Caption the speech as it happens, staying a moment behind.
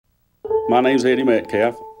My name's Eddie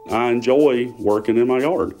Metcalfe. I enjoy working in my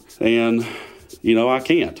yard. And, you know, I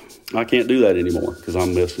can't do that anymore because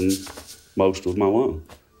I'm missing most of my lung.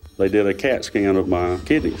 They did a CAT scan of my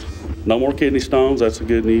kidneys. No more kidney stones, that's the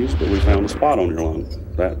good news, but we found a spot on your lung.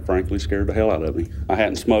 That frankly scared the hell out of me. I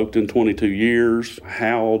hadn't smoked in 22 years.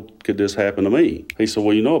 How could this happen to me? He said,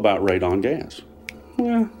 well, you know about radon gas.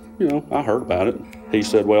 Well, you know, I heard about it. He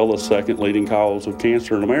said, well, the second leading cause of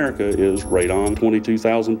cancer in America is radon.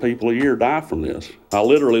 22,000 people a year die from this. I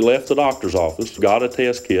literally left the doctor's office, got a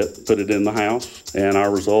test kit, put it in the house, and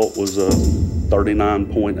our result was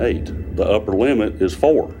 39.8. The upper limit is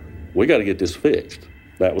 4. We got to get this fixed.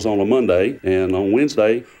 That was on a Monday, and on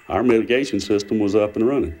Wednesday, our mitigation system was up and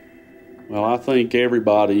running. Well, I think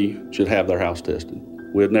everybody should have their house tested.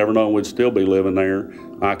 We'd never known we'd still be living there.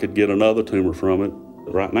 I could get another tumor from it.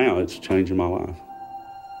 But right now, it's changing my life.